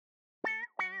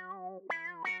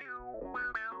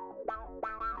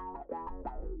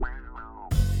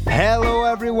Hello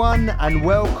everyone and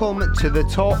welcome to the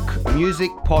Talk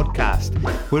Music Podcast,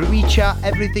 where we chat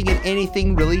everything and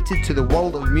anything related to the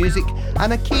world of music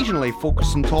and occasionally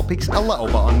focus on topics a little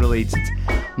bit unrelated.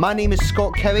 My name is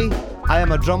Scott Cowie. I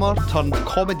am a drummer turned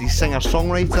comedy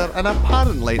singer-songwriter and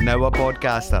apparently now a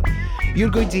podcaster. You're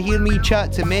going to hear me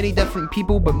chat to many different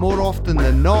people, but more often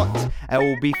than not, it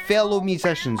will be fellow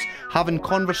musicians having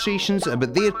conversations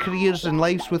about their careers and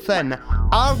lives within,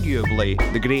 arguably,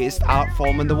 the greatest art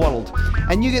form in the world.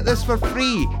 And you get this for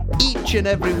free each and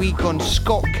every week on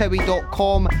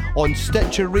scottcowie.com, on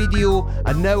Stitcher Radio,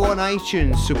 and now on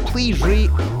iTunes. So please rate,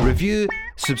 review,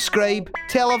 subscribe,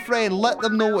 tell a friend, let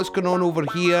them know what's going on over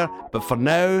here. But for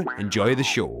now, enjoy the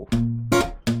show.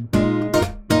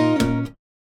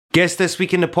 Guest this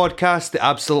week in the podcast, the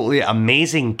absolutely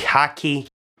amazing Kaki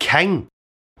King.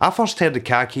 I first heard of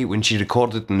Kaki when she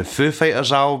recorded on the Foo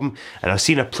Fighters album, and I've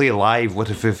seen her play live with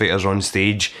the Foo Fighters on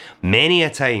stage many a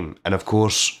time. And of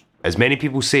course, as many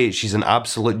people say, she's an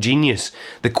absolute genius.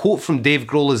 The quote from Dave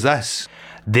Grohl is this: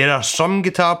 "There are some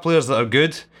guitar players that are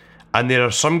good, and there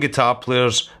are some guitar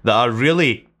players that are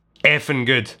really effing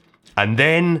good. And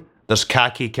then there's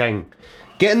Kaki King."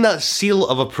 Getting that seal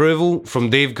of approval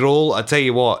from Dave Grohl, I tell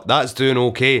you what, that's doing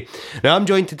okay. Now, I'm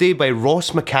joined today by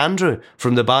Ross McAndrew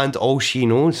from the band All She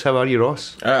Knows. How are you,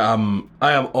 Ross? I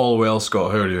am all well,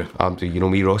 Scott. How are you? You know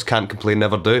me, Ross, can't complain,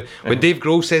 never do. When Dave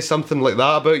Grohl says something like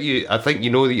that about you, I think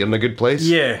you know that you're in a good place.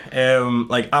 Yeah,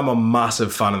 I'm a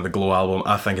massive fan of the Glow album.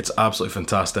 I think it's absolutely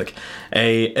fantastic.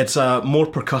 It's a more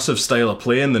percussive style of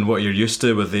playing than what you're used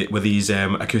to with these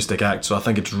acoustic acts, so I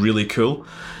think it's really cool.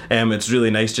 It's really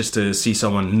nice just to see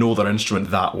someone know their instrument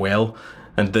that well,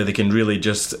 and that they can really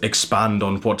just expand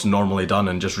on what's normally done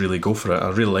and just really go for it. I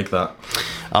really like that.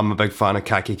 I'm a big fan of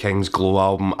Kaki King's Glow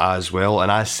album as well,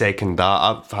 and I second that.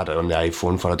 I've had it on the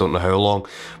iPhone for I don't know how long,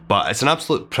 but it's an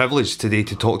absolute privilege today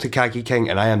to talk to Kaki King,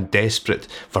 and I am desperate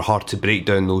for her to break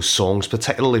down those songs,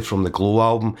 particularly from the Glow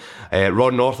album.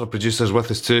 Ron North, our producer, is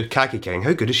with us too. Kaki King,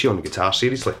 how good is she on the guitar,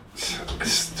 seriously?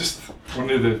 It's just one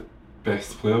of the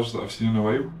best players that I've seen in a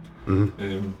while.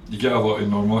 Mm-hmm. You get a lot of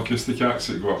normal acoustic acts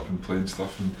that go up and play and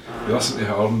stuff, and you listen to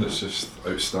her and it's just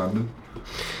outstanding.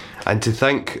 And to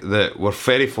think that we're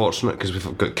very fortunate because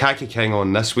we've got Kaki King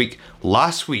on this week.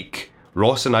 Last week,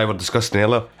 Ross and I were discussing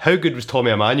earlier, how good was Tommy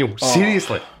Emmanuel?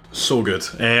 Seriously. So good.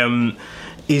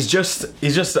 He's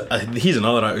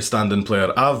another outstanding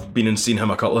player. I've been and seen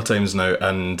him a couple of times now,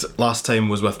 and last time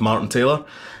was with Martin Taylor,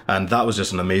 and that was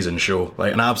just an amazing show,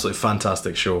 like an absolutely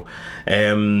fantastic show.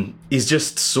 He's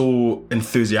just so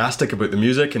enthusiastic about the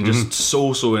music and just so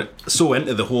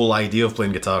into the whole idea of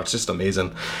playing guitar. It's just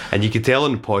amazing. And you could tell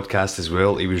on the podcast as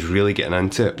well, he was really getting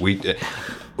into it.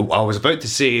 I was about to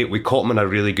say we caught him on a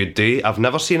really good day. I've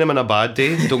never seen him on a bad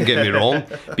day, don't get me wrong,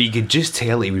 but you could just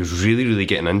tell he was really, really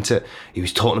getting into it. He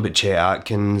was talking about Chet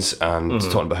Atkins and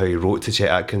talking about how he wrote to Chet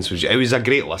Atkins. It was a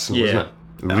great listen, wasn't it?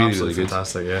 Really, really good.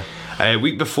 Fantastic, yeah. A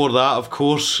week before that, of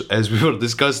course, as we were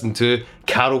discussing too,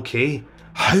 Carol Kaye.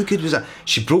 How good was that?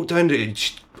 She broke down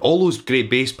all those great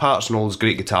bass parts and all those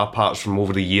great guitar parts from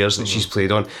over the years that she's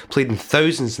played in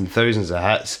thousands and thousands of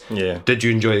hits. Yeah. Did you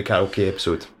enjoy the Carol Kaye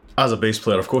episode? As a bass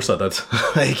player, of course I did.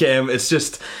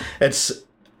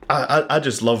 I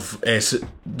just love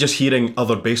just hearing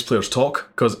other bass players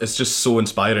talk, because it's just so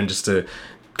inspiring just to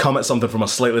come at something from a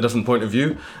slightly different point of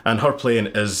view. And her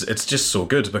playing it's just so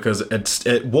good, because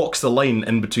it walks the line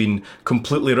in between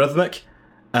completely rhythmic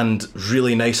and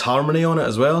really nice harmony on it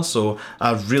as well. So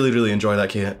I really, really enjoy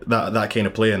that kind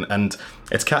of playing, and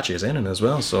it's catchy as anything as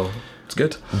well. So it's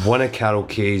good. One of Carol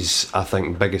Kaye's, I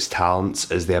think, biggest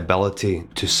talents is the ability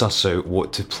to suss out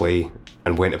what to play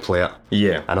and when to play it.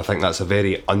 Yeah. And I think that's a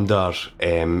very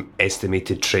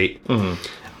underestimated trait. Mm-hmm.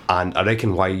 And I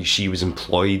reckon why she was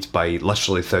employed by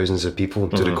literally thousands of people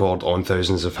to record on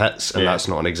thousands of hits, and that's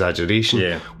not an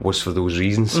exaggeration, was for those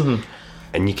reasons. Mm-hmm.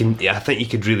 And I think you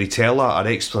could really tell that.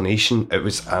 Her explanation, it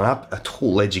was a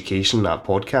total education, that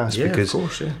podcast, because of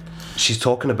course, she's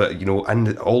talking about,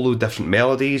 and all the different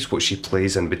melodies, what she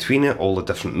plays in between it, all the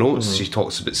different notes. She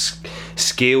talks about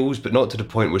scales, but not to the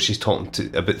point where she's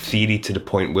talking about theory, to the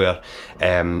point where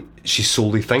she's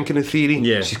solely thinking of theory.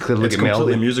 Yeah, she's clearly it's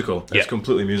completely musical. It's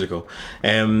completely musical.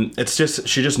 It's just,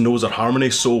 she just knows her harmony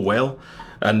so well.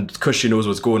 And because she knows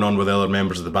what's going on with the other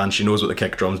members of the band, she knows what the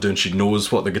kick drum's doing, she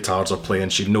knows what the guitars are playing,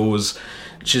 she knows,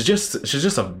 she's just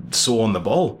so on the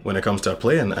ball when it comes to her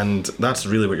playing, and that's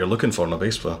really what you're looking for in a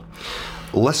bass player.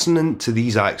 Listening to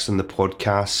these acts in the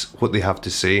podcast, what they have to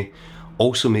say,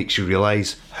 also makes you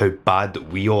realise how bad that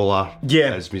we all are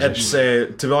as musicians.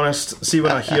 It's, to be honest, see,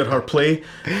 when I hear her play,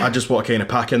 I just want to kind of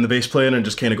pack in the bass playing and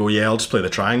just kind of go, I'll just play the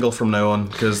triangle from now on,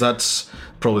 because that's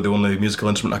probably the only musical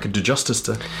instrument I could do justice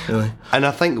to, really. And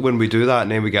I think when we do that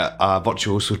and then we get a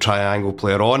virtuoso triangle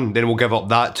player on, then we'll give up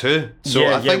that too. So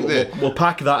I think we'll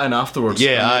pack that in afterwards.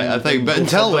 Yeah, I think. But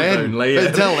until then, we'll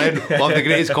have the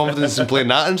greatest confidence in playing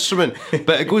that instrument.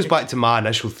 But it goes back to my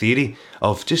initial theory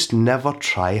of just never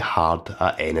try hard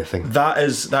at anything. That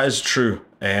is true.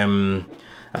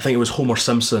 I think it was Homer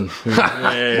Simpson who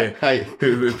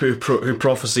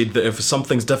prophesied that if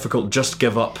something's difficult, just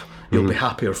give up. You'll be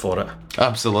happier for it.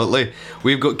 Absolutely.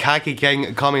 We've got Kaki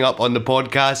King coming up on the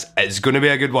podcast. It's going to be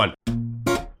a good one.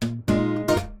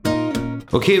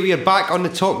 Okay, we are back on the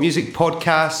Talk Music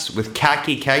podcast with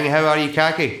Kaki King. How are you,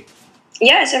 Kaki?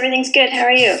 Yes, everything's good. How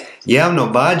are you? Yeah, I'm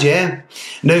not bad, yeah.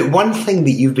 Now, one thing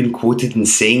that you've been quoted in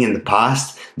saying in the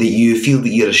past, that you feel that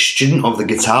you're a student of the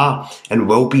guitar and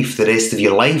will be for the rest of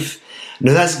your life.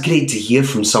 Now, that's great to hear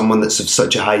from someone that's of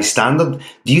such a high standard.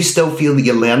 Do you still feel that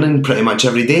you're learning pretty much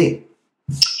every day?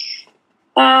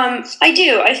 I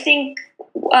do. I think,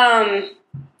 I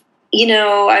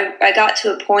got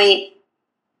to a point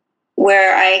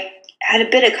where I had a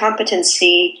bit of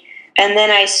competency, and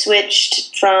then I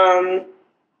switched from,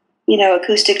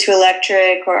 acoustic to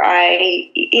electric, or I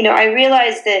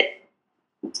realized that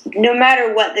no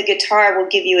matter what, the guitar will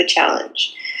give you a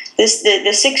challenge. The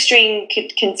 6-string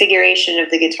configuration of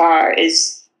the guitar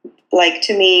is, like,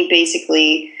 to me,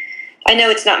 basically, I know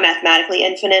it's not mathematically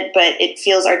infinite, but it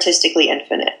feels artistically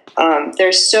infinite.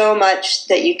 There's so much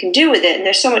that you can do with it, and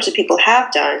there's so much that people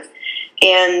have done,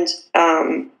 and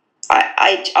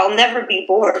I'll never be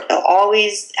bored. I'll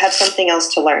always have something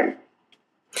else to learn.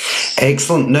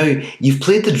 Excellent. Now, you've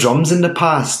played the drums in the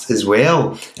past as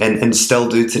well, and still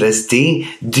do to this day.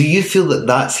 Do you feel that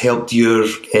that's helped your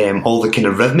all the kind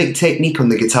of rhythmic technique on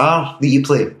the guitar that you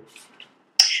play?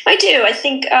 I do. I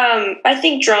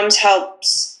think drums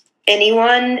helps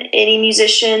anyone, any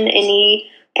musician, any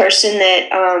person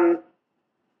that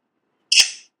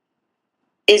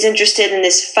is interested in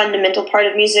this fundamental part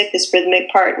of music, this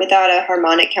rhythmic part without a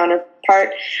harmonic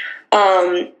counterpart.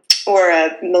 Or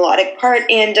a melodic part,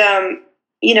 and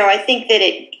I think that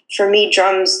for me,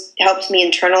 drums helps me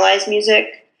internalize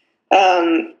music.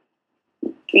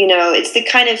 It's the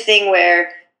kind of thing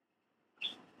where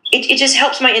it just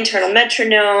helps my internal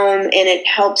metronome, and it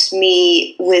helps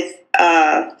me with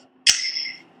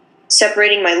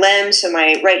separating my limbs, so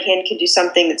my right hand can do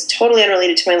something that's totally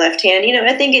unrelated to my left hand.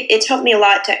 I think it's helped me a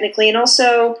lot technically, and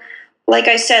also, like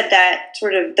I said, that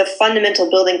sort of the fundamental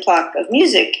building block of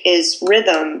music is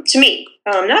rhythm, to me.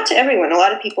 Not to everyone. A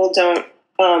lot of people don't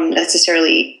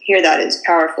necessarily hear that as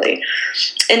powerfully.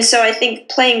 And so I think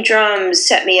playing drums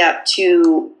set me up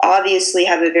to obviously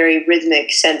have a very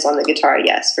rhythmic sense on the guitar,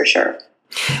 yes, for sure.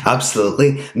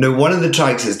 Absolutely. Now, one of the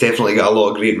tracks that's definitely got a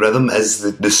lot of great rhythm is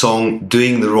the song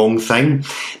Doing the Wrong Thing.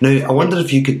 Now, I wonder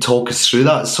if you could talk us through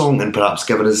that song and perhaps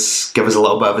give us a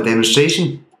little bit of a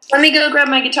demonstration. Let me go grab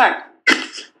my guitar.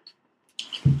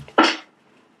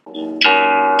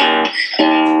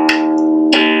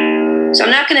 So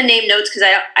I'm not going to name notes because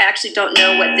I actually don't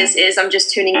know what this is. I'm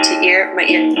just tuning to my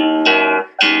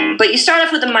ear. But you start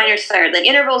off with a minor third. Like,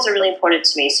 intervals are really important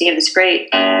to me. So you have this great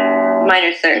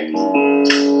minor third.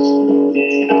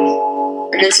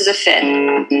 And this is a fifth.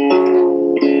 And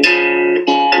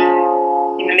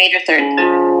a major third.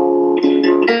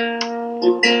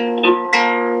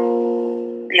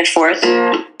 And a fourth.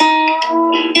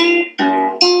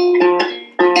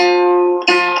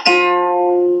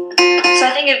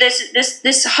 Of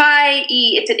this high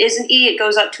E, if it is an E, it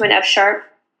goes up to an F sharp.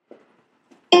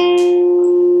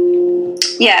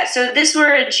 Yeah, so if this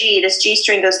were a G, this G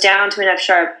string goes down to an F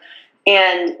sharp,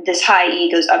 and this high E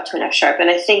goes up to an F sharp. And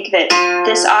I think that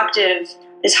this octave,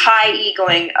 this high E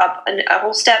going up a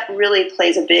whole step, really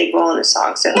plays a big role in the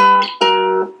song. So.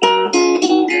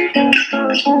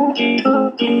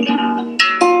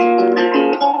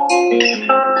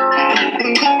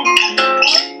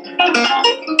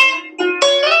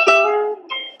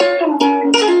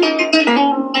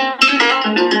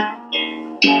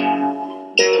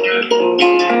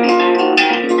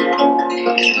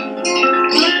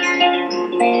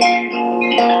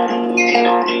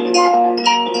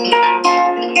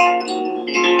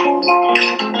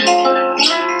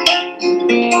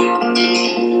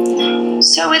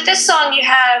 So with this song, you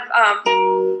have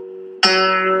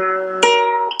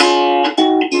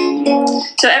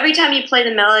so every time you play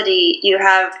the melody,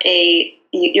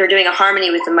 you're doing a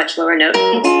harmony with a much lower note.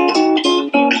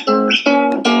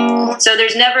 So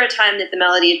there's never a time that the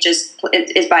melody is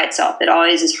by itself. It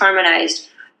always is harmonized,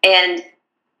 and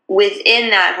within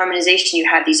that harmonization, you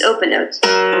have these open notes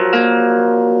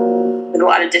with a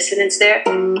lot of dissonance there.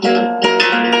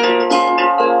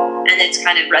 And it's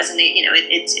kind of resonate.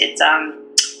 It's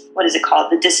what is it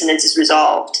called? The dissonance is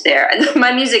resolved there, and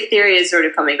my music theory is sort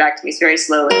of coming back to me very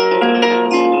slowly.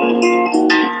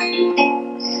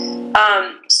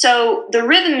 So the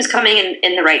rhythm is coming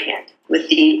in the right hand with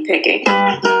the picking.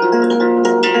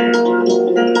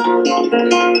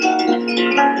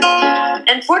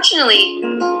 And fortunately,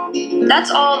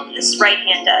 that's all this right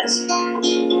hand does.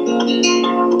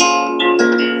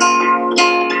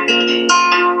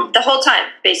 The whole time,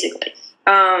 basically.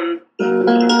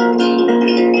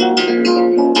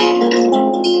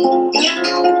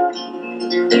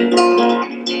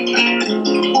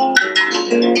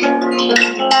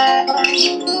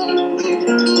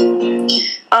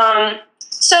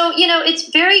 So, it's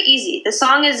very easy. The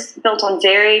song is built on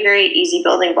very, very easy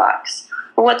building blocks.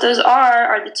 But what those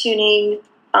are the tuning,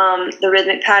 the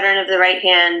rhythmic pattern of the right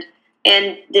hand,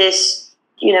 and this,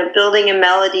 building a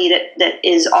melody that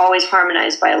is always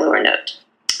harmonized by a lower note.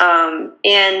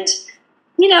 And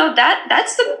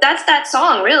that's that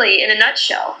song really in a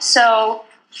nutshell. So,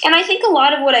 and I think a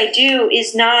lot of what I do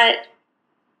is a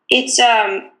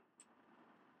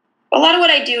lot of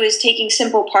what I do is taking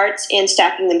simple parts and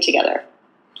stacking them together.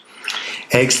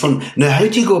 Excellent. Now, how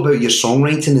do you go about your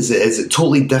songwriting? Is it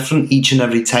totally different each and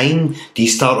every time? Do you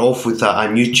start off with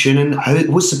a new tuning?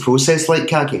 What's the process like,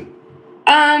 Kagi?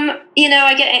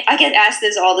 I get asked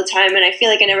this all the time, and I feel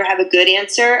like I never have a good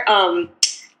answer.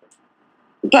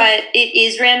 But it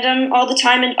is random all the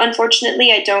time, and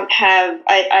unfortunately, I don't have.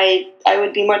 I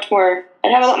would be much more.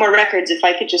 I'd have a lot more records if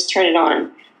I could just turn it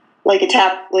on, like a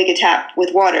tap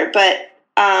with water. But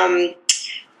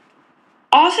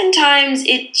oftentimes,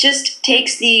 it just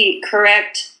takes the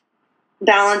correct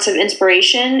balance of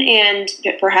inspiration and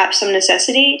perhaps some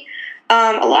necessity.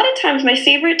 A lot of times, my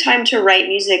favorite time to write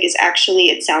music is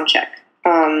actually at sound check.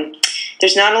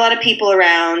 There's not a lot of people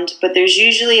around, but there's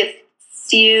usually a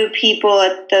few people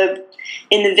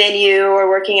in the venue or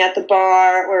working at the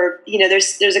bar, or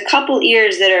there's a couple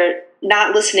ears that are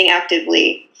not listening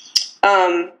actively.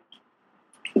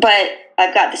 But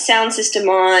I've got the sound system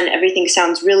on. Everything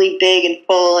sounds really big and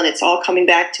full, and it's all coming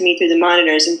back to me through the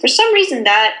monitors. And for some reason,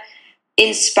 that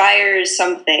inspires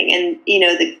something. And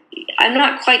I'm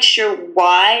not quite sure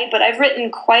why, but I've written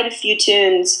quite a few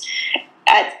tunes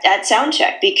at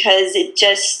soundcheck because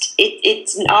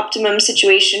it's an optimum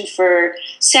situation for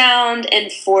sound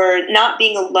and for not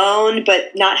being alone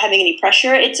but not having any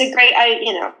pressure. It's a great,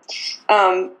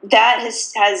 that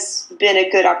has been a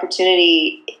good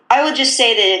opportunity. I would just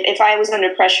say that if I was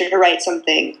under pressure to write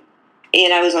something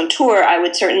and I was on tour, I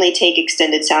would certainly take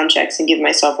extended sound checks and give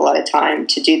myself a lot of time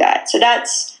to do that. So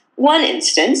that's one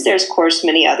instance. There's, of course,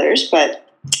 many others, but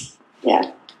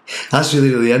yeah. That's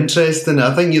really, really interesting.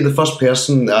 I think you're the first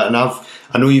person, and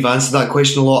I know you've answered that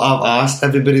question a lot. I've asked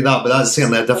everybody that, but that's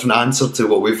certainly a different answer to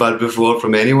what we've had before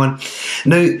from anyone.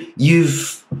 Now,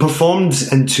 you've performed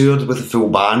and toured with a full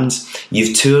band.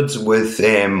 You've toured with,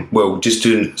 just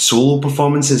doing solo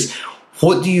performances.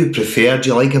 What do you prefer? Do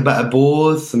you like a bit of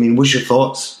both? I mean, what's your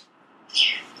thoughts?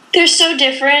 They're so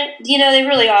different. They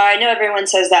really are. I know everyone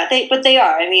says that, but they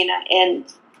are. I mean, and,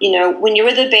 when you're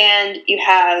with a band, you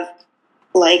have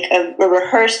like a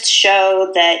rehearsed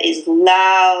show that is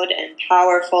loud and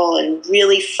powerful and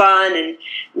really fun and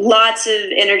lots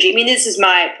of energy. I mean, this is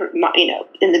my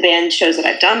in the band shows that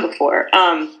I've done before.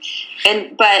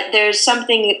 But there's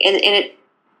something in it,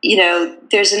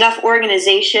 there's enough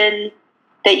organization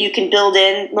that you can build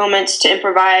in moments to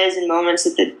improvise and moments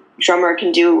that the drummer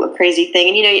can do a crazy thing.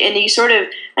 And, and you sort of,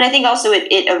 and I think also it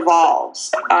evolves.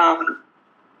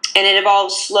 And it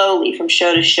evolves slowly from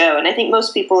show to show. And I think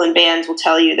most people in bands will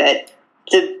tell you that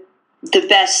the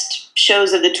best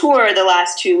shows of the tour are the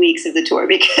last 2 weeks of the tour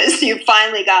because you've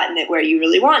finally gotten it where you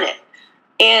really want it.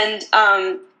 And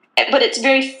but it's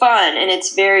very fun and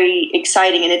it's very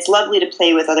exciting and it's lovely to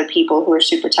play with other people who are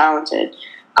super talented.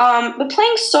 But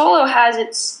playing solo has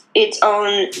its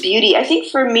own beauty. I think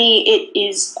for me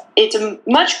it's a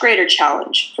much greater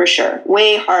challenge for sure,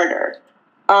 way harder.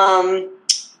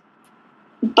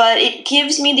 But it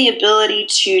gives me the ability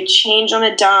to change on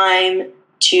a dime,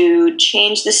 to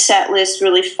change the set list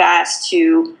really fast,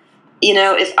 to,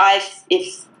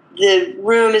 if the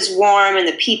room is warm and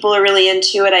the people are really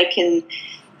into it, I can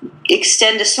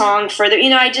extend a song further.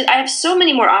 I have so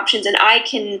many more options, and I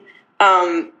can,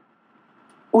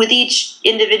 with each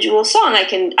individual song, I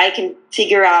can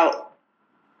figure out,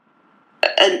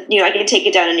 I can take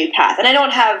it down a new path. And I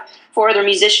don't have 4 other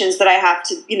musicians that I have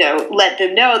to, let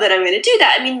them know that I'm going to do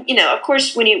that. I mean, of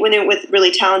course, when they're with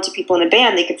really talented people in a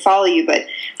band, they could follow you. But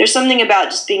there's something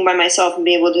about just being by myself and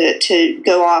being able to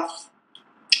go off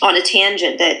on a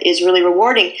tangent that is really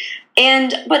rewarding.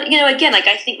 But again, like,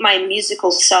 I think my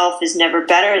musical self is never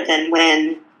better than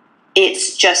when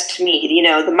it's just me.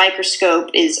 The microscope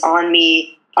is on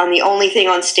me, on the only thing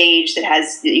on stage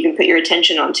that you can put your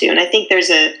attention onto. And I think there's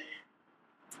a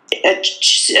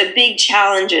big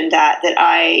challenge in that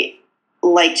I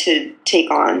like to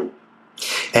take on.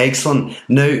 Excellent.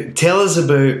 Now, tell us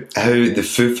about how the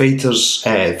Foo Fighters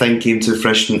thing came to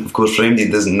fruition. Of course, for anybody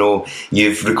who doesn't know,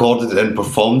 you've recorded and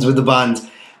performed with the band.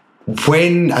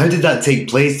 How did that take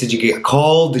place? Did you get a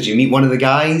call? Did you meet one of the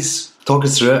guys? Talk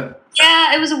us through it.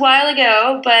 Yeah, it was a while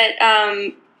ago, but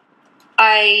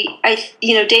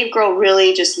Dave Grohl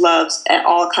really just loves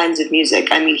all kinds of music.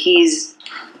 I mean, he's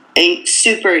a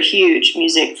super huge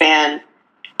music fan,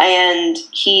 and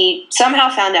he somehow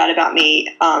found out about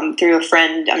me through a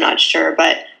friend. I'm not sure,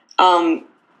 but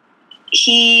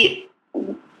he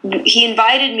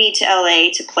invited me to LA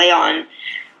to play on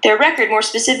their record, more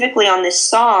specifically on this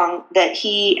song that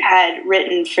he had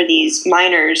written for these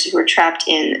miners who were trapped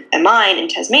in a mine in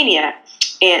Tasmania,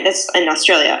 and that's in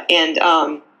Australia. And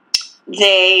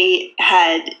they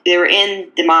were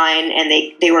in the mine, and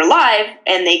they were alive,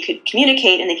 and they could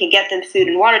communicate, and they could get them food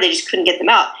and water. They just couldn't get them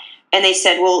out. And they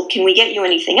said, well, can we get you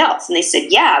anything else? And they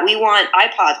said, yeah, we want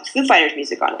iPods with Foo Fighters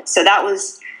music on it. So that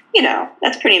was,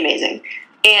 that's pretty amazing.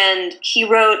 And he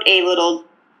wrote a little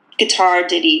guitar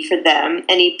ditty for them,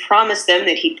 and he promised them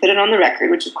that he'd put it on the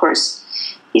record, which, of course,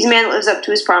 he's a man that lives up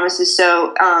to his promises.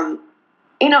 So, I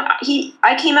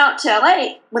came out to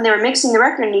LA when they were mixing the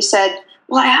record, and he said,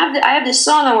 well, I have this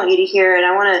song I want you to hear, and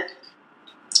I want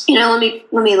to,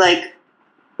 let me like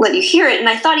let you hear it. And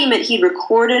I thought he meant he'd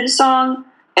recorded a song,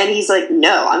 and he's like,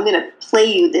 no, I'm going to play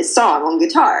you this song on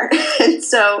guitar. And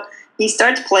so he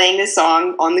starts playing this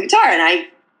song on the guitar, and I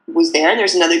was there, and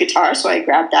there's another guitar, so I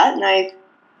grabbed that, and I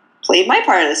played my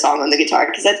part of the song on the guitar,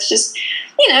 because that's just,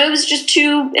 it was just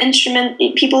two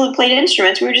people who played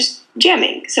instruments. We were just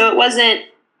jamming. So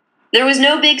there was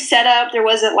no big setup. There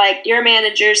wasn't like your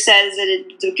manager says that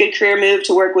it's a good career move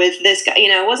to work with this guy.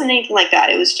 It wasn't anything like that.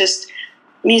 It was just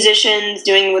musicians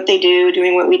doing what they do,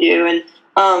 doing what we do. And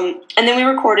then we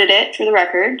recorded it for the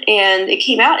record, and it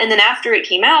came out. And then after it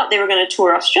came out, they were going to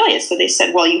tour Australia. So they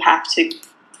said, well, you have to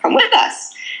come with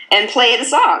us and play the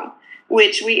song,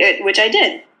 which I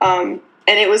did. And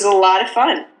it was a lot of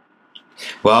fun.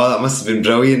 Wow, that must have been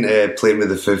brilliant, playing with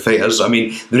the Foo Fighters. I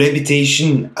mean, the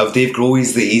reputation of Dave Grohl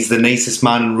is that he's the nicest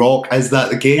man in rock. Is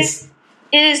that the case?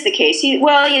 It is the case.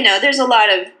 There's a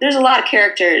lot of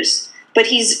characters, but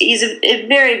he's a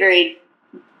very, very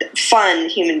fun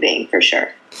human being, for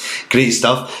sure. Great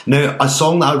stuff. Now, a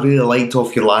song that I really liked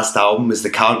off your last album was The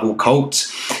Cargo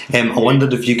Cult. I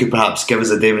wondered if you could perhaps give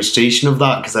us a demonstration of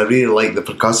that, because I really like the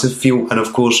percussive feel, and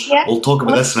of course, we'll talk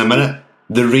about this in a minute.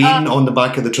 The rain on the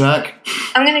back of the track.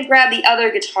 I'm going to grab the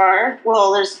other guitar.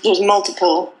 Well, there's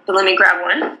multiple, but let me grab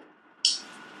one.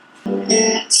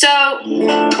 So,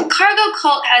 Cargo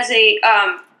Cult has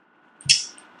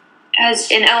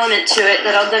an element to it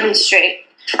that I'll demonstrate.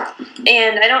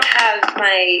 And I don't have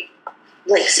my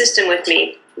system with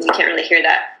me. You can't really hear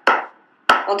that.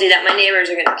 I'll do that. My neighbors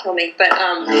are going to kill me. But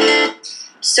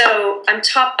so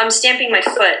I'm stamping my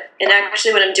foot, and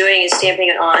actually what I'm doing is stamping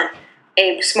it on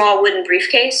a small wooden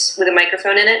briefcase with a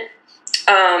microphone in it.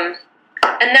 And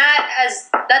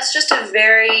that's just a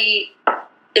very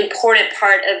important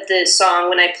part of the song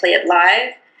when I play it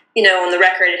live. On the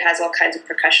record it has all kinds of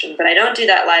percussion, but I don't do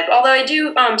that live. Although I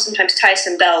do sometimes tie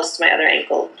some bells to my other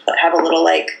ankle that have a little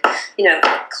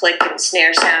click and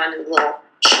snare sound and a little.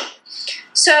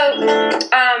 So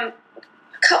a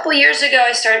couple years ago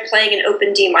I started playing an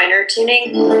open D minor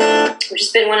tuning, which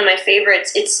has been one of my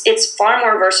favorites. It's far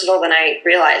more versatile than I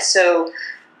realized. So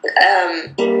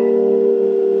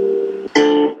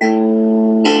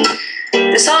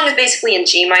the song is basically in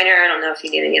G minor. I don't know if you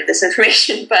need any of this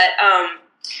information, but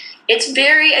it's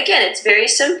very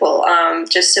simple.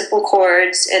 Just simple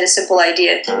chords and a simple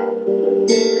idea.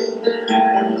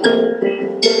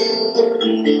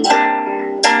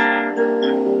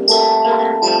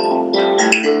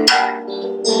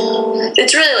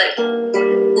 It's really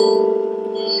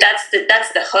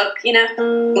that's the hook,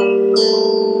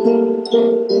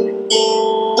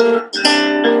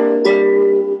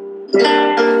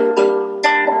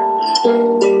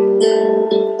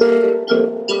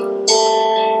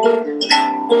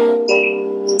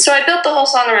 So I built the whole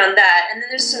song around that, and then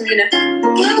there's some,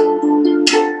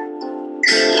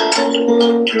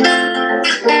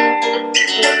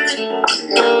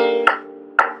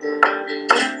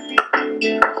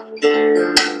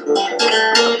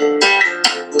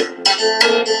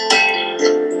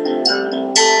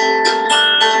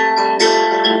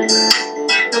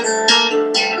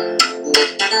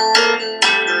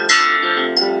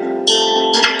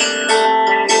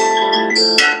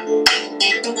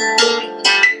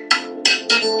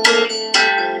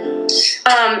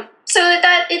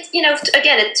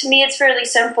 to me it's fairly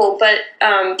simple, but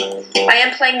I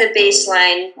am playing the bass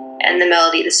line and the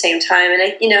melody at the same time, and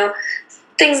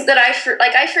things that I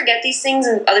forget these things,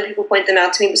 and other people point them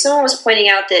out to me. But someone was pointing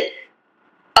out that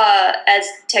as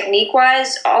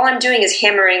technique-wise, all I'm doing is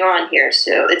hammering on here,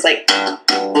 so it's like you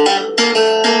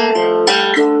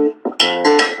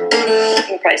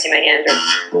can probably see my hand.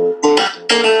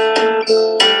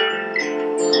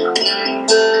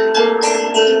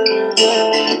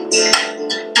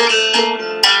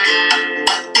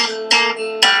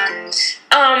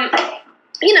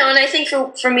 And I think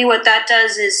for me, what that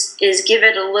does is give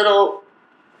it a little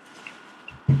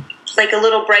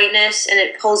brightness, and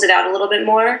it pulls it out a little bit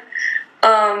more.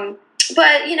 But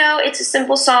it's a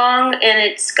simple song, and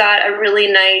it's got a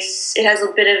really nice. It has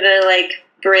a bit of a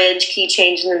bridge key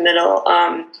change in the middle,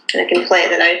 and I can play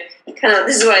that. I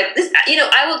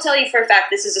will tell you for a fact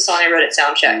this is a song I wrote at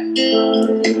Soundcheck.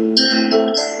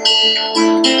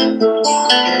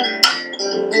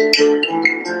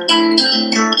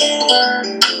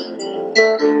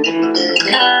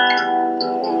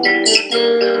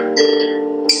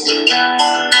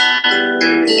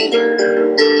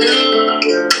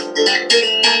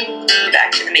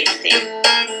 Back to the main theme.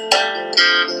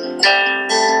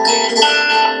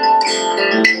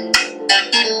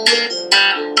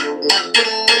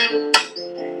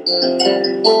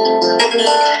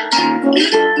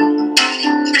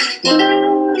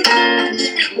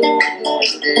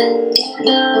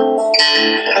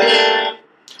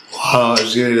 Wow,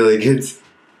 it's really, really good.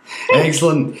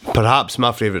 Excellent. Perhaps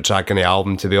my favourite track on the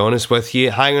album, to be honest with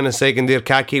you. Hang on a second there,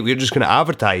 Kaki. We're just going to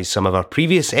advertise some of our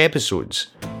previous episodes.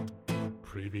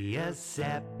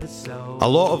 A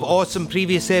lot of awesome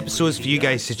previous episodes for you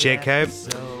guys to check out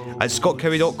at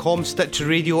scottcowie.com, Stitcher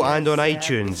Radio and on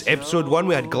iTunes. Episode 1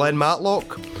 we had Glenn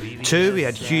Matlock. 2 we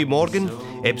had Hugh Morgan.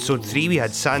 Episode 3 we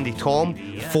had Sandy Tom.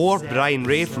 4 Brian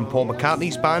Ray from Paul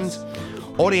McCartney's band.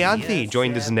 Orianthe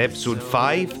joined us in episode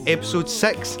 5. Episode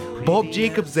 6 Bob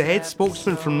Jacobs, the head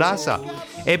spokesman from NASA.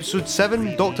 Episode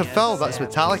 7 Dr. Phil, that's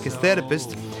Metallica's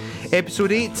therapist.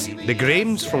 Episode 8 The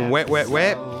Grahams from Wet Wet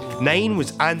Wet. 9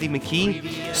 was Andy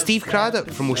McKee. Steve Craddock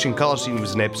from Ocean Colour Scene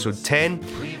was in episode 10.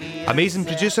 Amazing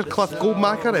producer Cliff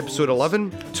Goldmacher, episode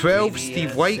 11. 12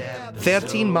 Steve White.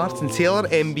 13 Martin Taylor,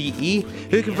 MBE.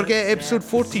 Who can forget episode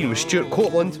 14 with Stuart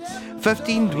Copeland.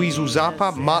 15 Dweezil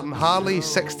Zappa, Martin Harley.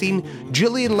 16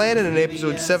 Julian Lennon in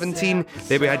episode 17.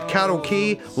 Then we had Carol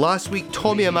Kay, last week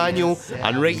Tommy Emmanuel,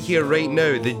 and right here, right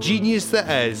now, the genius that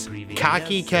is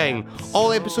Kaki King.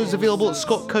 All episodes available at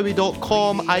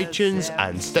scottcowie.com, iTunes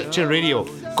and Stitcher Radio.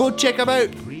 Go check them out.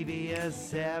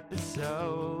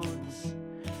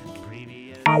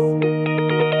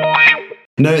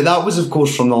 Now, that was, of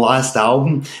course, from the last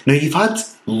album. Now, you've had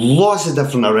lots of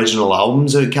different original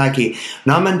albums out, Kaki.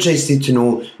 Now, I'm interested to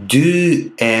know,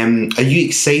 are you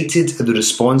excited at the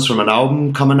response from an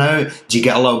album coming out? Do you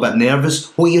get a little bit nervous?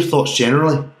 What are your thoughts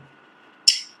generally?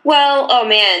 Well, oh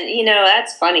man,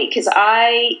 that's funny, because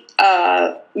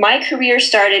my career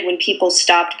started when people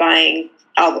stopped buying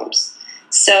albums.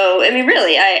 So,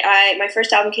 really, my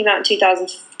first album came out in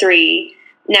 2003.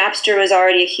 Napster was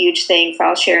already a huge thing.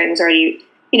 File sharing was already,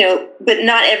 but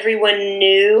not everyone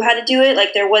knew how to do it.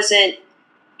 There wasn't,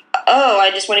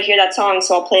 I just want to hear that song,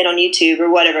 so I'll play it on YouTube or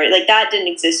whatever. That didn't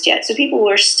exist yet. So people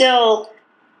were still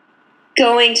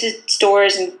going to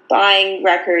stores and buying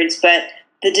records, but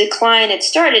the decline had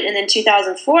started. And then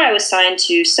 2004, I was signed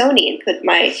to Sony and put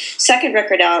my second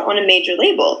record out on a major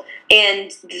label.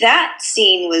 And that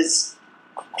scene was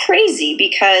crazy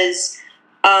because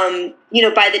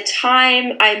by the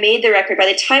time I made the record, by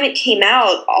the time it came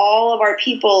out, all of our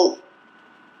people,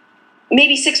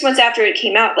 maybe 6 months after it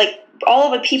came out,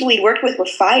 all of the people we'd worked with were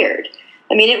fired.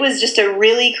 It was just a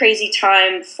really crazy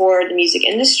time for the music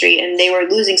industry, and they were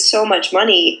losing so much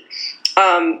money,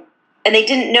 and they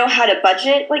didn't know how to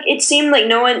budget. It seemed like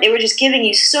they were just giving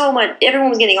you so much, everyone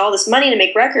was getting all this money to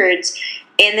make records,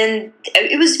 and then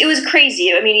it was crazy.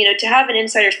 To have an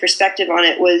insider's perspective on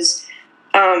it was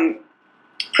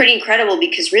pretty incredible,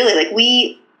 because really,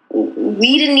 we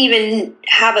didn't even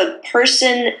have a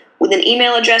person with an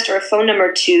email address or a phone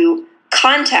number to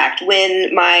contact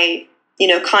when my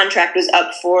contract was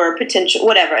up for potential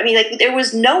whatever. There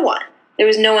was no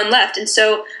one left. And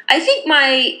so I think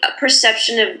my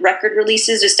perception of record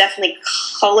releases is definitely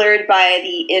colored by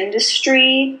the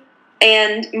industry,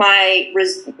 and my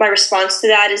response to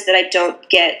that is that I don't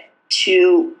get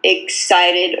too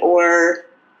excited or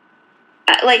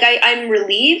I'm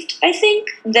relieved, I think,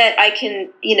 that I can,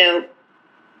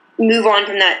 move on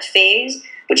from that phase.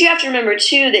 But you have to remember,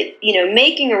 too, that,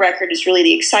 making a record is really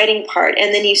the exciting part.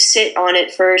 And then you sit on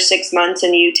it for 6 months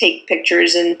and you take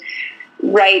pictures and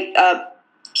write up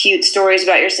cute stories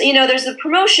about yourself. You know, there's the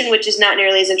promotion, which is not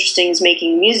nearly as interesting as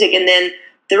making music, and then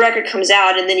the record comes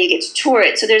out, and then you get to tour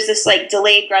it. So there's this like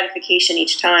delayed gratification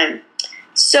each time.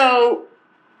 So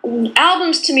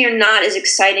albums to me are not as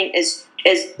exciting as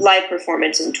live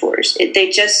performance and tours. They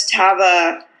just have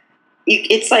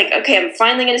it's like, okay, I'm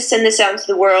finally going to send this out into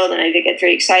the world, and I get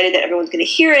very excited that everyone's going to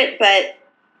hear it, but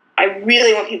I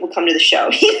really want people to come to the show.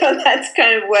 You know, that's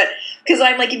kind of what, because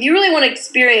I'm like, if you really want to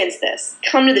experience this,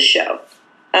 come to the show.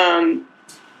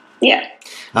 Yeah.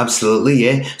 Absolutely,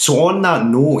 yeah. So on that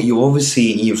note,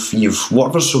 you've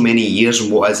worked for so many years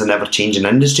in what is an ever-changing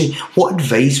industry. What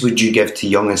advice would you give to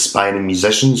young aspiring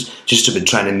musicians just about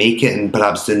trying to make it and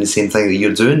perhaps doing the same thing that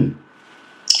you're doing?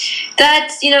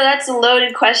 That's a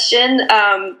loaded question,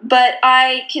 but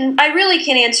I really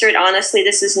can answer it honestly.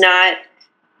 This is not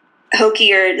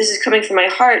hokey, or this is coming from my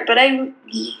heart, but I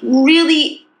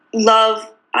really love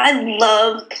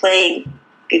playing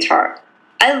guitar.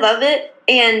 I love it,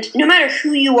 and no matter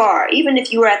who you are, even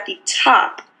if you are at the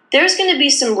top, there's going to be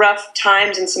some rough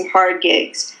times and some hard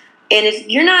gigs. And if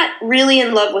you're not really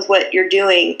in love with what you're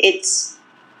doing,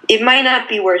 it might not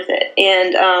be worth it.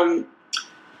 And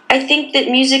I think that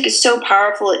music is so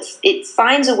powerful. It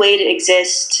finds a way to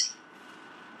exist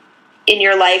in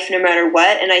your life no matter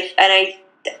what. And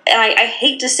I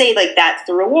hate to say like that's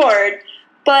the reward,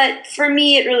 but for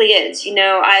me it really is. You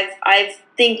know, I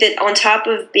think that on top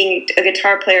of being a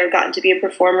guitar player, I've gotten to be a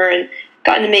performer and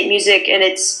gotten to make music, and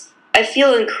I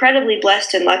feel incredibly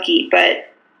blessed and lucky, but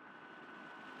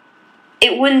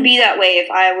it wouldn't be that way if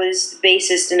I was the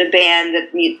bassist in a band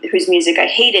whose music I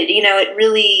hated. You know,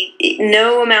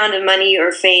 no amount of money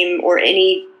or fame or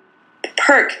any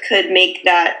perk could make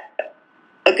that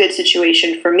a good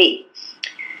situation for me.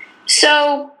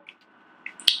 So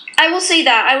I will say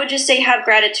that. I would just say have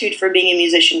gratitude for being a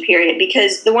musician, period,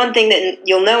 because the one thing that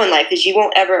you'll know in life is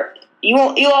you'll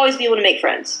always be able to make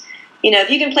friends. You know, if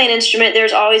you can play an instrument,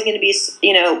 there's always going to be,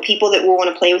 you know, people that will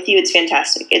want to play with you. It's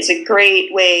fantastic. It's a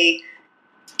great way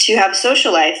to have a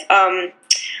social life.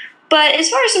 But as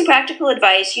far as some practical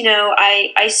advice, you know,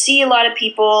 I see a lot of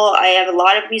people. I have a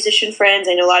lot of musician friends.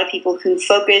 I know a lot of people who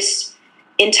focus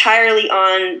entirely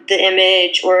on the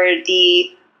image or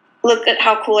the look at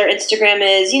how cool our Instagram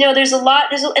is. You know, there's a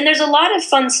lot of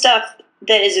fun stuff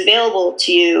that is available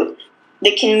to you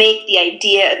that can make the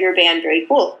idea of your band very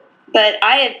cool. But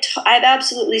I've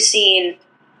absolutely seen,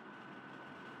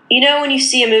 you know, when you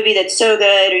see a movie that's so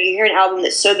good or you hear an album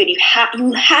that's so good, you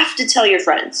have to tell your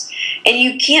friends. And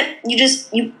you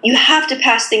have to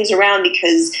pass things around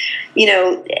because, you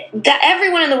know, that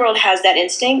everyone in the world has that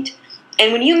instinct.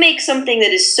 And when you make something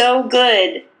that is so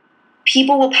good,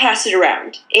 people will pass it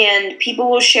around and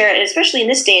people will share it. And especially in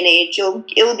this day and age,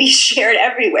 it will be shared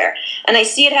everywhere. And I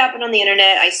see it happen on the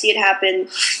internet. I see it happen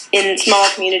in small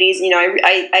communities. You know,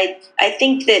 I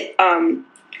think that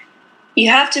you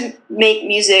have to make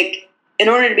music in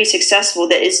order to be successful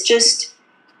that is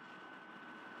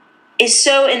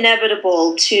so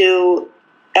inevitable to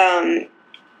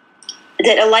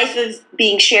that a life of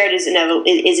being shared is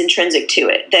intrinsic to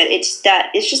it. That it's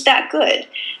just that good.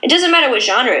 It doesn't matter what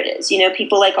genre it is. You know,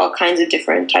 people like all kinds of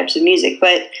different types of music,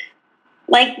 but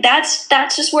like that's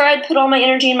just where I'd put all my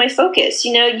energy and my focus.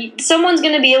 You know, someone's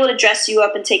going to be able to dress you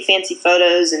up and take fancy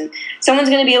photos, and someone's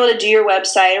going to be able to do your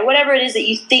website or whatever it is that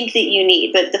you think that you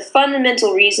need. But the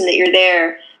fundamental reason that you're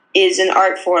there is an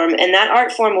art form, and that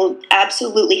art form will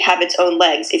absolutely have its own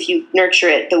legs if you nurture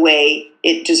it the way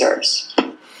it deserves.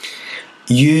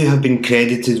 You have been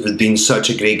credited with being such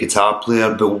a great guitar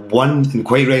player, and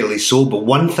quite rightly so, but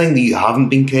one thing that you haven't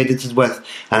been credited with,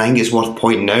 and I think it's worth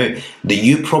pointing out, that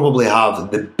you probably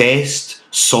have the best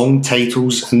song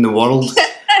titles in the world.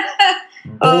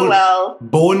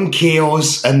 Bone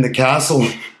Chaos in the Castle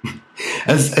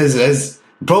is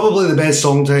probably the best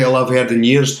song title I've heard in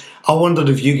years. I wondered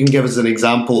if you can give us an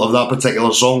example of that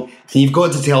particular song, and you've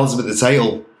got to tell us about the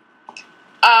title.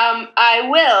 I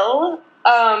will.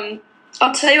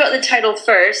 I'll tell you about the title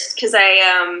first, because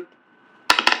I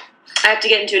have to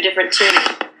get into a different tune.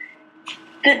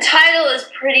 The title is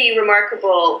pretty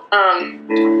remarkable.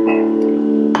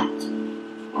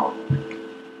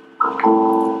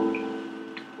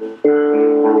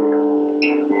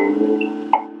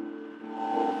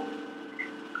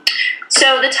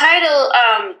 So the title,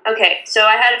 so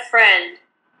I had a friend,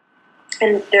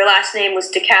 and their last name was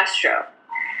De Castro,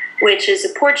 which is a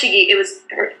Portuguese. It was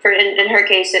in her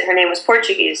case, her name was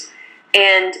Portuguese,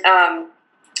 and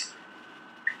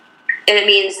it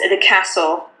means the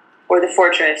castle or the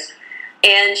fortress.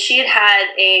 And she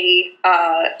had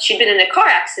she'd been in a car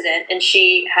accident, and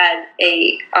she had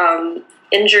a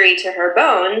injury to her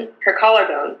bone, her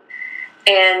collarbone,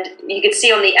 And you could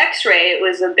see on the X-ray it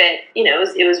was a bit,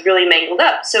 it was really mangled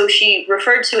up. So she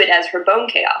referred to it as her bone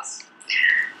chaos.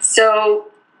 So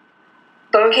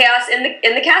bone chaos in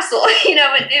the castle.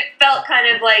 It felt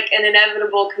kind of like an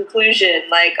inevitable conclusion.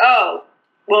 Like, oh,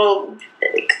 well,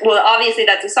 obviously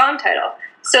that's a song title.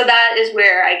 So that is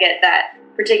where I get that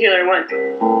particular one.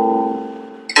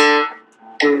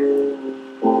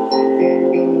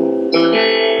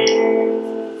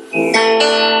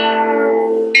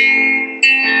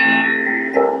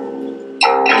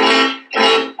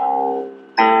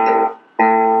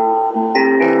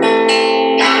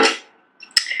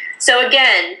 So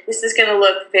again, this is going to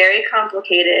look very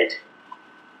complicated,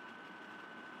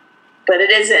 but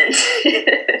it isn't.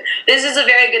 This is a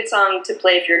very good song to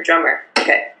play if you're a drummer.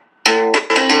 Okay.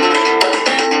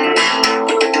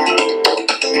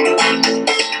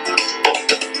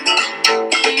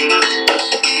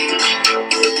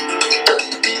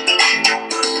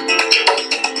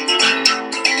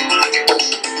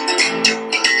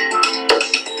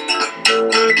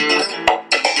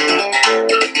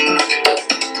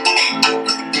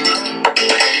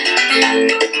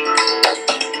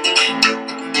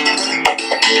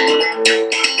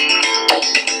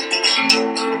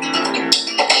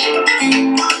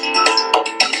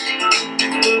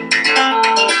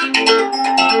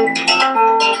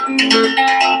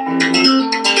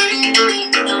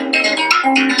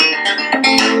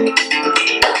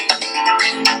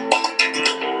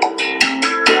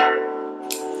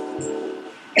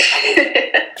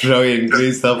 Brilliant,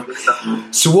 great stuff.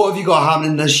 So what have you got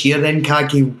happening this year then,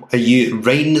 Kaki? Are you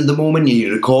writing at the moment? Are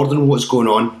you recording? What's going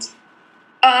on?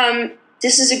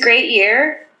 This is a great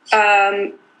year.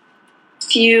 A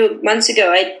few months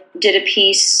ago I did a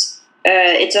piece.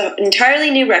 It's an entirely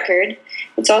new record.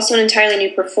 It's also an entirely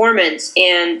new performance,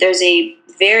 and there's a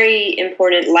very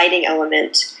important lighting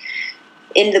element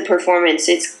in the performance.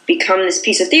 It's become this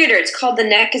piece of theater. It's called The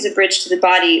Neck is a Bridge to the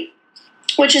Body,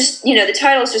 which is, the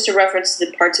title is just a reference to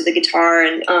the parts of the guitar,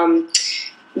 and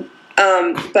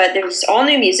but there's all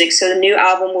new music, so the new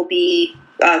album will be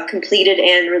completed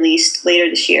and released later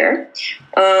this year.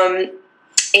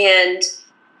 And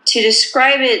to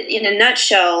describe it in a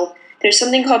nutshell, there's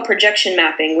something called projection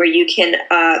mapping, where you can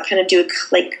kind of do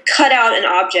cut out an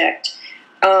object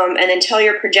and then tell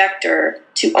your projector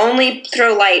to only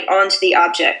throw light onto the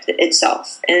object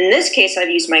itself. And in this case, I've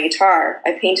used my guitar.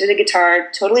 I painted the guitar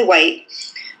totally white.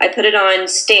 I put it on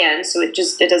stand so it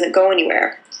doesn't go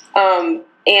anywhere.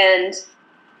 And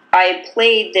I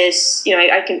played this.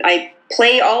 I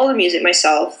play all the music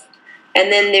myself. And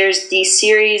then there's the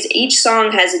series. Each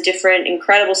song has a different,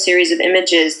 incredible series of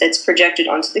images that's projected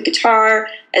onto the guitar,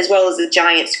 as well as a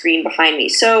giant screen behind me.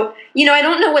 So, I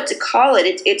don't know what to call it.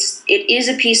 It is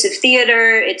a piece of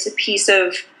theater. It's a piece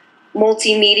of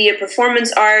multimedia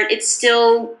performance art. It's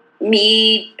still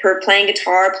me playing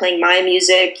guitar, playing my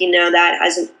music. That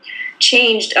hasn't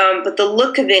changed. But the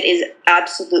look of it is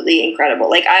absolutely incredible.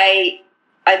 Like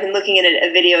I've been looking at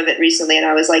a video of it recently, and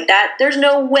I was like, there's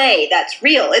no way that's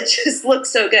real. It just looks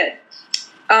so good.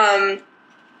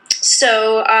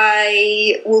 So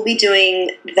I will be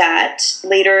doing that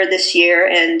later this year,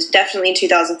 and definitely in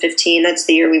 2015. That's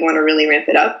the year we want to really ramp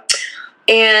it up.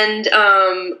 And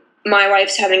my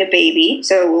wife's having a baby,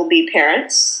 so we'll be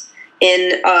parents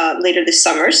in later this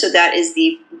summer. So that is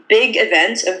the big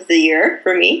event of the year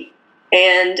for me.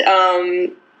 And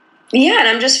and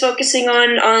I'm just focusing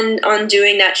on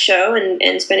doing that show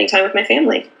and spending time with my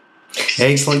family.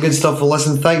 Excellent, good stuff. Well,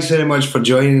 listen, thanks very much for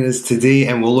joining us today,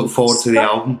 and we'll look forward to the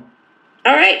album.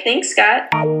 All right, thanks, Scott.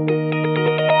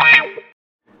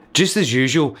 Just as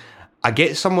usual, I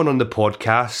get someone on the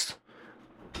podcast,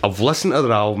 I've listened to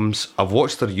their albums, I've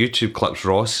watched their YouTube clips,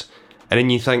 Ross, and then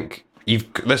you think,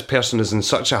 this person is in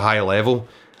such a high level,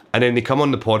 and then they come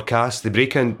on the podcast, they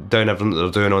break down everything that they're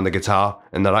doing on the guitar,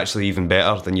 and they're actually even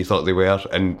better than you thought they were,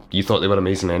 and you thought they were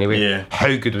amazing anyway. Yeah.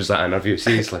 How good was that interview?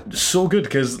 Seriously. So good,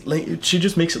 because she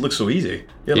just makes it look so easy.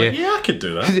 You're like, yeah, I could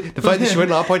do that. The fact that she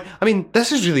went at that point,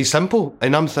 this is really simple,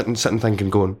 and I'm sitting thinking,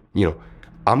 going,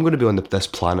 I'm going to be on this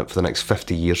planet for the next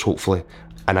 50 years, hopefully,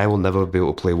 and I will never be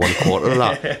able to play 1/4 of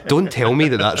that. Don't tell me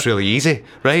that that's really easy,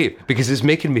 right? Because it's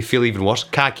making me feel even worse.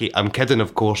 Kaki, I'm kidding,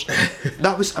 of course.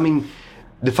 That was,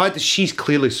 the fact that she's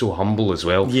clearly so humble as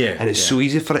well, and it's so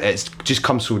easy for it, it's just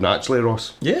comes so naturally,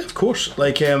 Ross. Yeah, of course.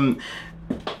 Like,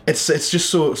 it's just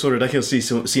so ridiculous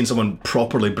seeing someone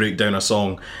properly break down a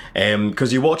song,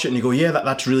 because you watch it and you go, yeah,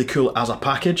 that's really cool as a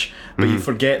package, but you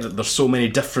forget that there's so many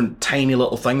different tiny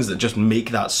little things that just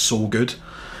make that so good.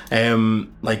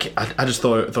 Like I just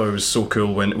thought it was so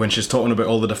cool when she's talking about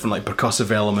all the different like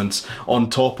percussive elements on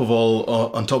top of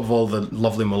all the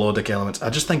lovely melodic elements. I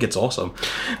just think it's awesome.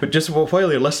 But just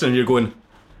while you're listening, you're going,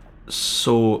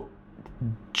 so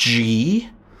G,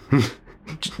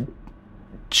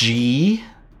 G,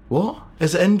 what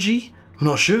is it in G? I'm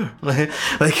not sure.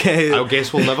 I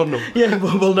guess we'll never know. Yeah,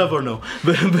 we'll never know.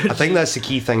 But I think that's the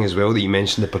key thing as well, that you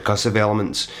mentioned the percussive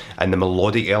elements and the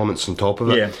melodic elements on top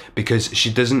of it. Yeah. Because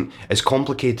she doesn't, as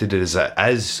complicated as it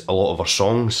is, a lot of her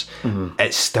songs,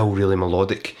 it's still really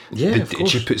melodic. Yeah, of course.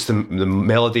 She puts the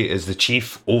melody as the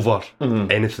chief over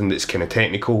anything that's kind of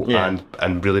technical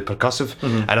and really percussive.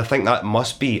 And I think that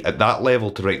must be, at that level,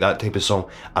 to write that type of song,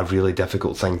 a really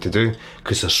difficult thing to do,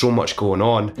 because there's so much going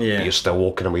on, but you're still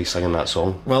walking away singing that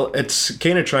song. Well, it's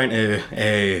kind of trying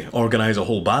to organise a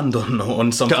whole band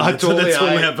on something that's Totally,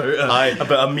 only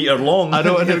about a metre long. I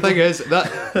know, and the thing is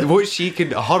that what she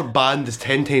can, her band is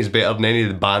 10 times better than any of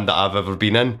the band that I've ever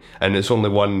been in, and it's only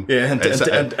one. Yeah, and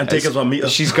take us 1 metre.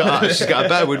 She's got a bit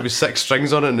of wood with 6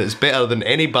 strings on it, and it's better than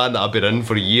any band that I've been in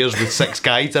for years with 6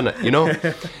 guides in it. You know,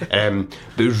 but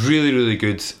it was really, really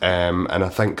good, and I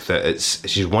think that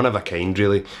she's one of a kind.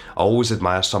 Really, I always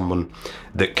admire someone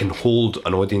that can hold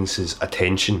an audience's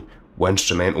attention with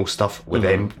instrumental stuff with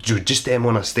them, just them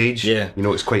on a stage. Yeah, you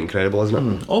know, it's quite incredible,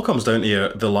 isn't it? All comes down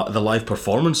to the live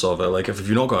performance of it. Like if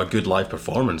you've not got a good live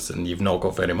performance, then you've not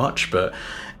got very much. But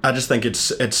I just think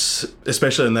it's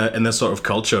especially in this sort of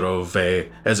culture of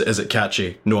is it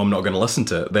catchy? No, I'm not going to listen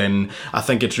to it. Then I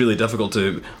think it's really difficult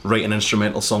to write an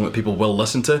instrumental song that people will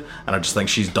listen to. And I just think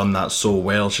she's done that so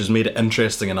well. She's made it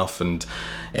interesting enough and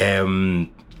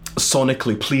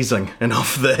sonically pleasing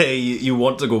enough that you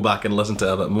want to go back and listen to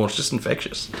it a bit more. It's just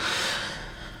infectious.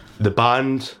 The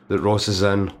band that Ross is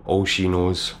in, All She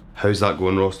Knows, how's that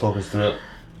going, Ross? Talk us through it.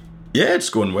 Yeah, it's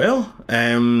going well.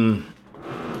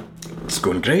 It's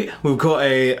going great. We've got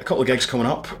a couple of gigs coming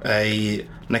up.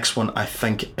 Next one I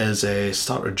think is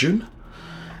start of June.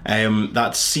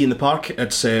 That's C in the Park.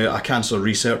 It's a cancer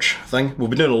research thing. We've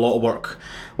been doing a lot of work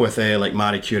with like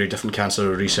Marie Curie, different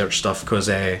cancer research stuff, because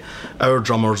our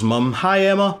drummer's mum, hi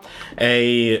Emma,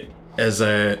 is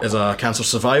a cancer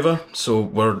survivor. So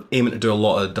we're aiming to do a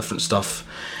lot of different stuff.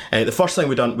 The first thing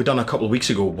we done a couple of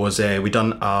weeks ago was we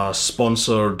done a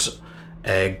sponsored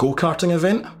go-karting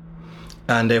event.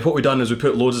 And what we done is we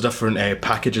put loads of different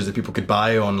packages that people could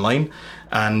buy online,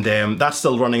 and that's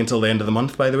still running until the end of the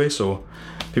month, by the way. So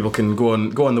people can go on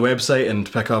the website and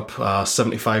pick up a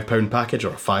 £75 package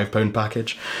or a £5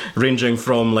 package, ranging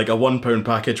from like a £1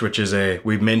 package, which is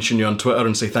we mention you on Twitter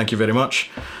and say thank you very much,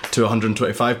 to a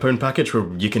 £125 package where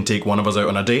you can take one of us out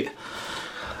on a date.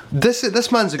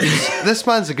 This man's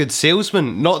a good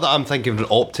salesman. Not that I'm thinking of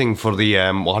opting for the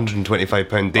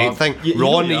 £125 date thing.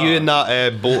 Ron, are you in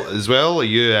that boat as well? Are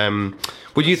you?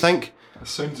 What do you think? That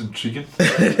sounds intriguing.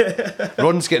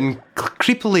 Ron's getting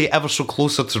creepily ever so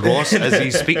closer to Ross as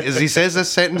he says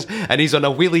this sentence, and he's on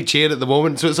a wheelie chair at the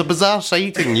moment, so it's a bizarre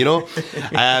sighting, you know.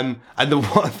 And the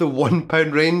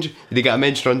 £1 range, they get a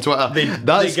mention on Twitter. They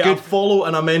get good. A follow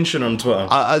and a mention on Twitter.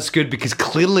 That's good, because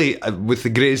clearly, with the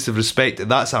greatest of respect,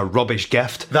 that's a rubbish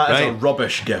gift. That is a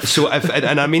rubbish gift. So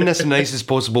and I mean this in the nicest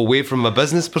possible way from a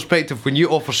business perspective, when you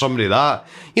offer somebody that,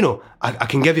 you know, I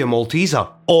can give you a Malteser,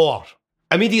 or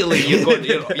immediately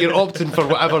you're opting for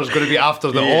whatever is going to be after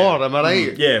the or, am I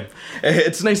right? Yeah,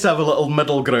 it's nice to have a little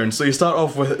middle ground. So you start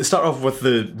off with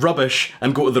the rubbish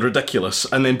and go to the ridiculous,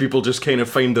 and then people just kind of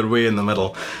find their way in the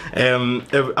middle.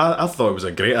 I thought it was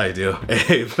a great idea.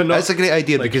 It's a great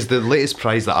idea, because the latest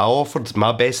prize that I offered,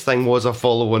 my best thing was a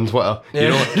follow on Twitter. You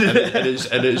know,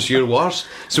 and it's your worst.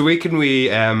 So where can we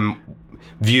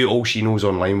view All She Knows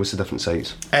online? What's the different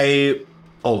sites?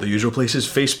 All the usual places: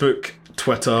 Facebook,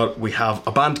 Twitter. We have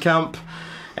a Bandcamp,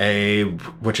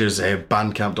 which is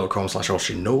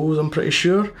bandcamp.com/allsheknows, I'm pretty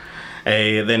sure.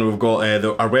 Then we've got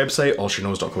our website,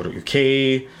 allsheknows.co.uk.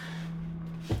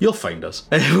 You'll find us.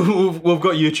 We've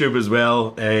got YouTube as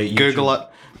well. Google it.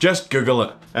 Just Google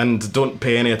it, and don't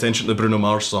pay any attention to the Bruno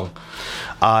Mars song.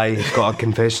 I've got a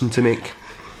confession to make.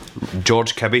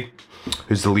 George Kibbe,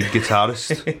 who's the lead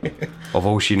guitarist of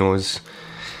All She Knows,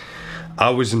 I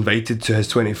was invited to his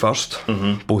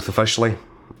 21st, both officially.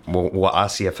 Well, what I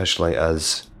see officially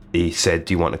is he said,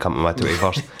 do you want to come to my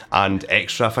 21st? And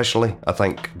extra officially, I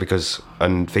think, because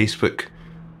on Facebook,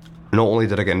 not only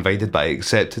did I get invited, but I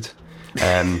accepted.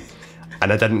 And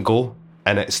I didn't go,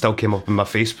 and it still came up on my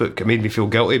Facebook. It made me feel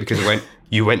guilty, because it went,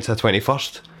 you went to a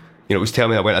 21st? You know, it was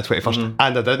telling me I went to 21st,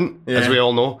 and I didn't, as we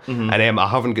all know. And I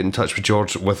haven't got in touch with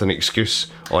George with an excuse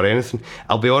or anything.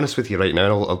 I'll be honest with you right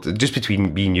now, just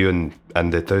between me and you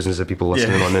and the thousands of people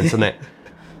listening on the internet,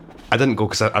 I didn't go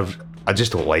because I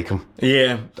just don't like him.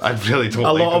 Yeah. I really don't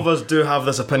A like him. lot of us do have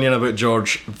this opinion about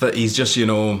George, that he's just,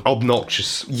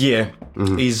 obnoxious. yeah.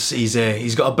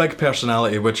 He's got a big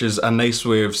personality, which is a nice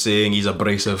way of saying he's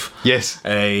abrasive. Yes.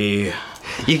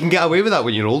 You can get away with that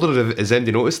when you're older. Has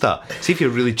anybody noticed that? See, if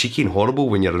you're really cheeky and horrible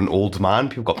when you're an old man,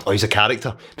 people go, "Oh, he's a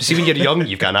character." But see, when you're young,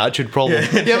 you've got an attitude problem.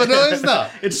 Yeah. You ever noticed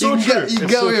that? It's so true. You can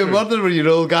get away with murder when you're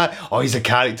an old guy. Oh, he's a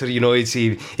character. He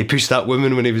pushed that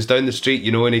woman when he was down the street.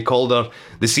 And he called her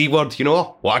the C word.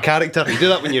 What a character. You do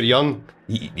that when you're young.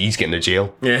 He's getting to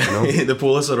jail. Yeah, the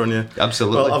police are on you.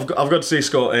 Absolutely. Well, I've got to say,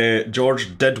 Scott,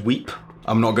 George did weep.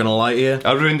 I'm not going to lie to you.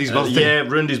 I ruined his birthday. Yeah,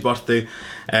 ruined his birthday.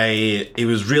 He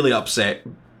was really upset.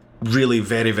 Really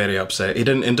very, very upset. He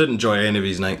didn't enjoy any of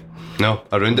his night. No,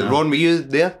 I ruined it. Ron, were you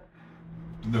there?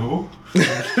 No.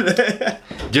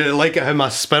 Do you like it how my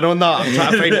spin on that?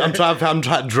 I'm trying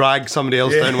to drag somebody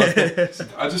else down with me.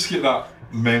 I just get that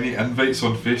many invites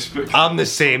on Facebook. I'm the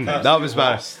same. That was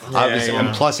my.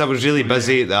 And plus, I was really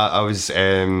busy. That I was.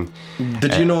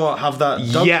 Did you not have that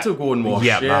dug to go and wash?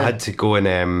 Yeah, I had to go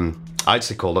and. I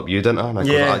actually called up you, didn't I? And I go,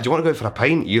 do you want to go out for a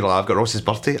pint? You're like, I've got Ross's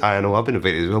birthday. I know, I've been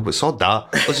invited as well, but sod that.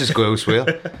 Let's just go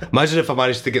elsewhere. Imagine if I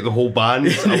managed to get the whole band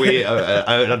away out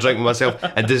and a drink with myself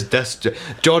and this.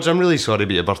 George, I'm really sorry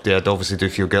about your birthday. I'd obviously do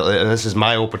feel guilty, and this is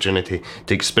my opportunity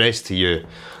to express to you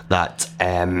that,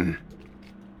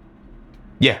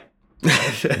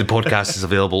 the podcast is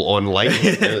available online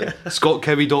at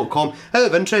scottcowie.com. Out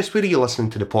of interest, where are you listening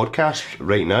to the podcast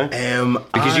right now?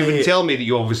 Because you've been telling me that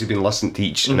you've obviously been listening to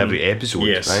each and every episode,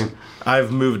 yes. right?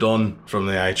 I've moved on from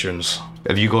the iTunes.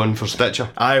 Have you gone for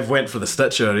Stitcher? I've went for the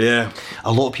Stitcher, yeah.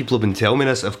 A lot of people have been telling me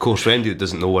this. Of course, for anybody that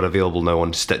doesn't know, we're available now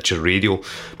on Stitcher Radio.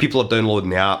 People are downloading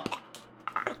the app.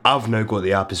 I've now got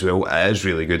the app as well. It is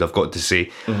really good, I've got to say.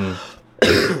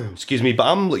 Excuse me, but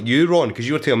I'm like you, Ron, because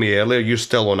you were telling me earlier you're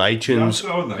still on iTunes. Yeah, I'm still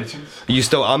on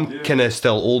iTunes. I'm kind of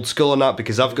still old school on that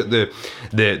because I've got the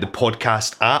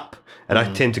podcast app. And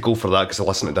I tend to go for that because I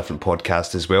listen to different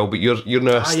podcasts as well. But you're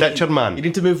now a Stitcher man. You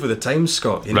need to move with the times,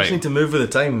 Scott. You just need to move with the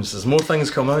times. As more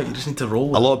things come out, you just need to roll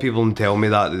with A lot of people tell me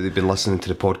that they've been listening to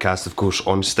the podcast, of course,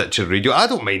 on Stitcher Radio. I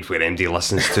don't mind where MD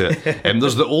listens to it.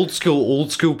 There's the old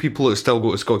school people that still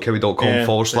go to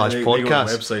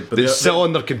scottcowie.com/podcast. They sit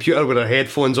on their computer with their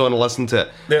headphones on and listen to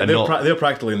it. They're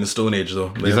practically in the Stone Age,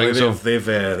 though. You think so?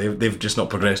 They've just not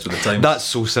progressed with the times. That's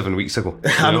so 7 weeks ago.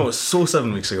 I know, it's so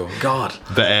 7 weeks ago. God.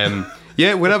 But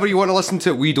yeah, whenever you want to listen to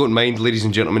it, we don't mind, ladies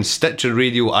and gentlemen. Stitcher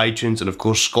Radio, iTunes, and of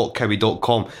course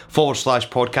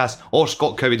scottcowie.com/podcast or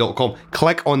scottcowie.com.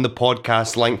 Click on the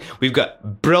podcast link. We've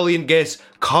got brilliant guests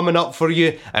coming up for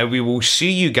you, and we will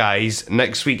see you guys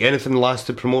next week. Anything last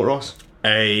to promote, Ross?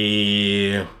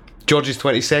 George's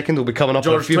 22nd will be coming up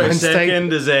in a few months' time.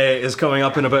 George's 22nd is coming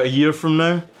up in about a year from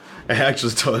now.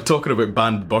 Actually, talking about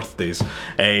band birthdays,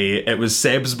 it was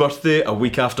Seb's birthday a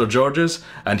week after George's,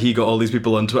 and he got all these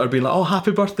people on Twitter being like, "Oh,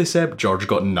 happy birthday, Seb." George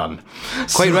got none.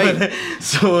 Quite right.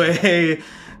 So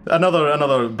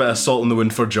another bit of salt in the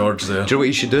wind for George there. Do you know what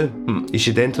you should do? You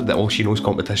should enter the All She Knows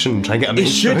competition and try and get a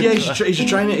mention. He should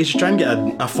try and get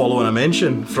a follow and a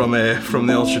mention from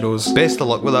the All She Knows. Best of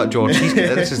luck with that, George.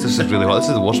 This is really hot. This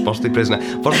is the worst birthday present.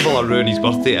 First of all, I ruin his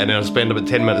birthday, and then I spend about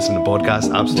 10 minutes in the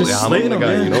podcast absolutely hammering the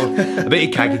guy. I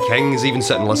bet Kagi King is even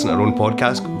sitting listening to her own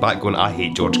podcast, back going, "I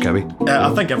hate George Cowie."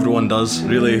 I think everyone does,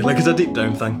 really. Like, it's a deep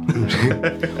down thing.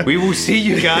 We will see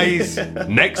you guys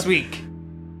next week.